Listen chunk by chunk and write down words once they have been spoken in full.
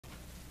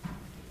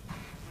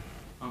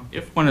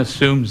If one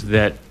assumes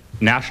that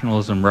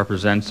nationalism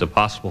represents a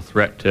possible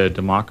threat to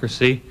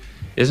democracy,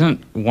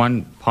 isn't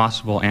one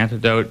possible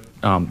antidote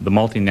the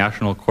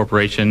multinational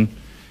corporation,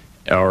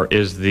 or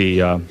is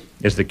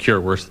the cure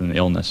worse than the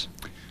illness?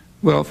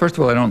 Well, first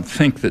of all, I don't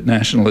think that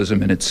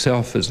nationalism in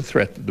itself is a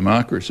threat to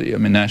democracy. I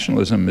mean,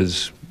 nationalism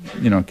is,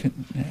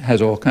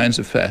 has all kinds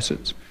of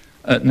facets.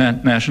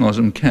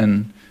 Nationalism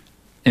can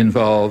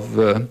involve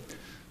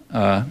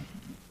a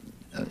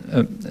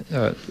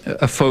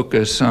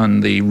focus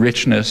on the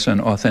richness and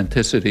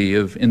authenticity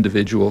of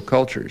individual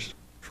cultures,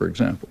 for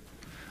example.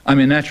 I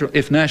mean,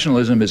 if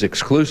nationalism is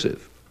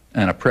exclusive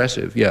and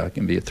oppressive, yeah, it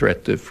can be a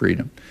threat to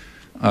freedom.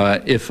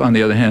 If, on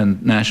the other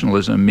hand,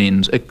 nationalism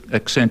means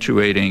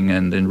accentuating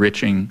and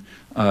enriching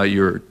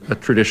your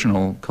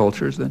traditional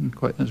cultures, then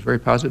that's a very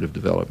positive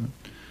development.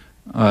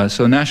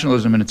 So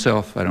nationalism in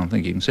itself, I don't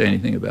think you can say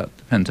anything about.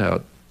 Depends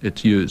how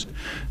it's used.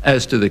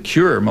 As to the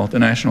cure,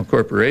 multinational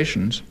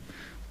corporations,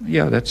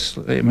 yeah,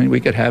 I mean, we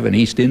could have an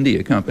East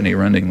India Company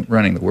running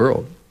the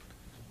world.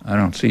 I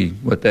don't see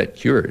what that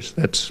cures.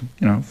 That's,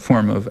 a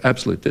form of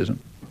absolutism,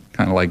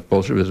 kind of like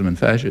Bolshevism and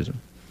fascism.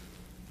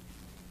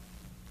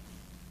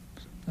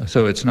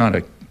 So it's not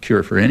a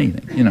cure for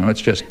anything.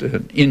 It's just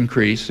an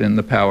increase in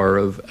the power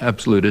of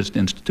absolutist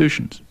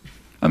institutions.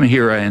 I mean,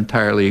 here I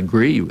entirely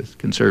agree with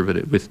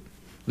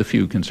the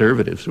few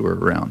conservatives who are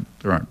around.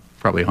 There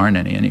probably aren't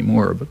any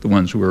anymore, but the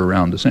ones who were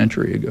around a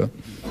century ago.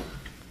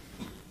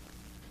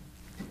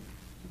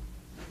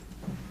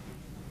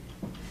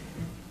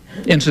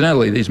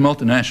 Incidentally, these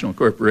multinational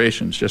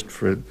corporations, just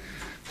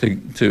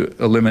to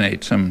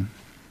eliminate some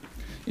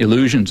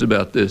illusions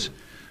about this,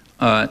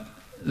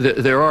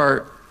 there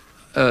are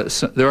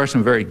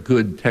some very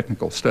good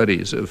technical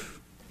studies of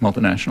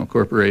multinational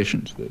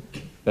corporations. The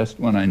best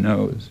one I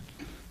know is,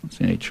 I don't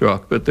see any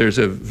chalk, but there's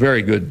a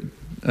very good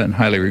and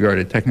highly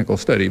regarded technical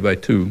study by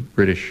two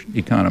British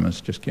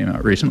economists, just came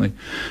out recently,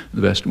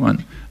 the best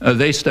one.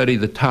 They study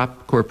the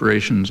top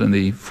corporations and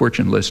the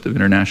fortune list of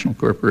international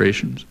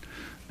corporations.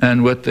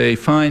 And what they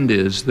find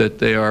is that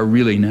they are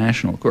really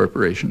national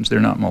corporations. They're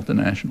not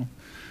multinational.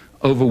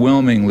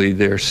 Overwhelmingly,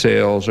 their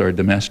sales are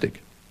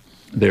domestic.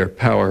 Their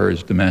power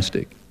is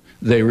domestic.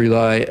 They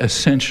rely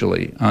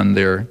essentially on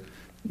their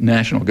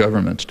national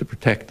governments to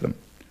protect them.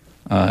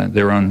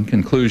 Their own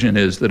conclusion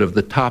is that of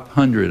the top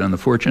 100 on the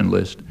fortune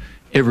list,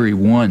 every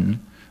one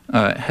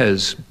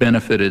has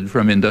benefited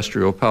from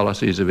industrial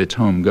policies of its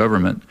home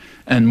government,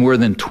 and more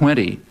than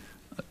 20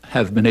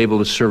 have been able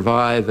to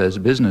survive as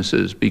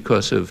businesses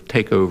because of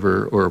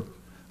takeover or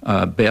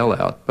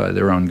bailout by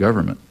their own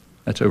government.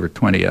 That's over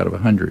 20 out of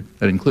 100.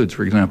 That includes,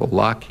 for example,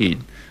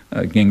 Lockheed,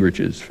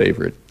 Gingrich's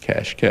favorite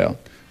cash cow,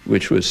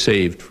 which was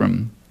saved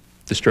from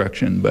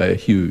destruction by a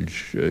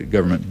huge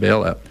government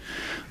bailout.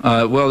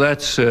 Well,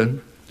 that's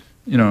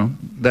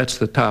that's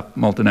the top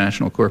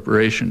multinational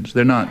corporations.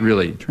 They're not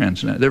really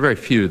transnational. There are very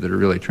few that are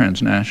really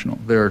transnational.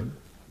 They're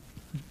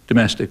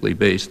domestically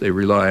based. They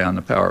rely on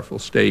the powerful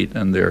state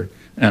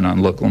and on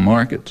local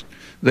markets.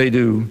 They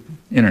do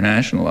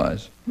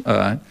internationalize,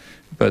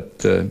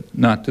 but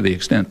not to the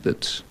extent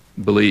that's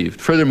believed.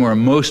 Furthermore,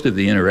 most of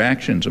the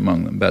interactions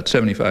among them, about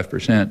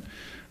 75%,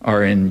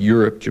 are in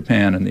Europe,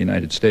 Japan, and the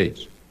United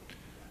States.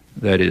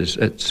 That is,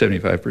 at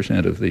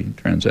 75% of the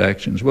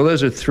transactions. Well,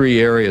 those are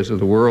three areas of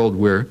the world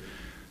where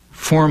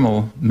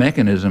formal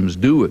mechanisms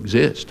do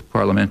exist,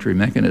 parliamentary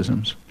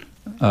mechanisms,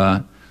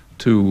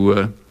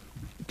 to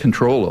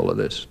control all of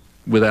this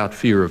without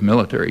fear of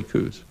military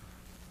coups.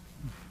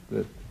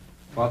 The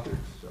authors,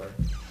 sorry.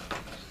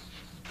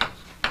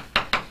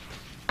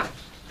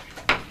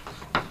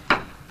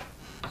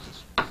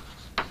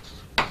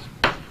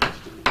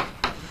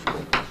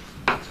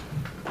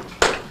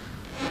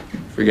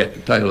 Forget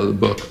the title of the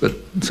book, but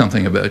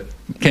something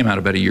came out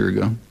about a year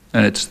ago,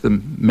 and it's the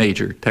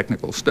major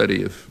technical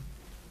study of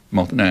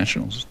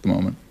multinationals at the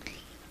moment.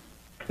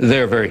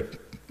 They're very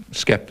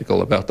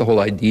skeptical about the whole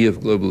idea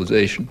of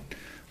globalization,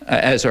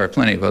 as are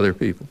plenty of other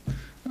people.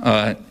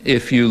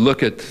 If you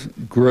look at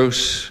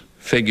gross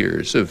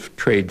figures of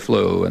trade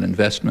flow and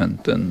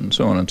investment and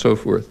so on and so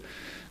forth,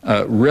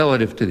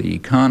 relative to the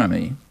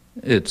economy,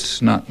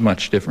 it's not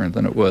much different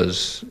than it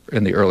was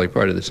in the early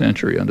part of the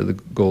century under the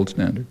gold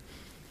standard.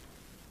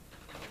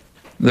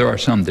 There are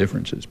some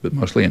differences, but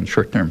mostly in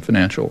short-term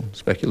financial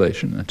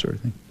speculation, that sort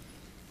of thing.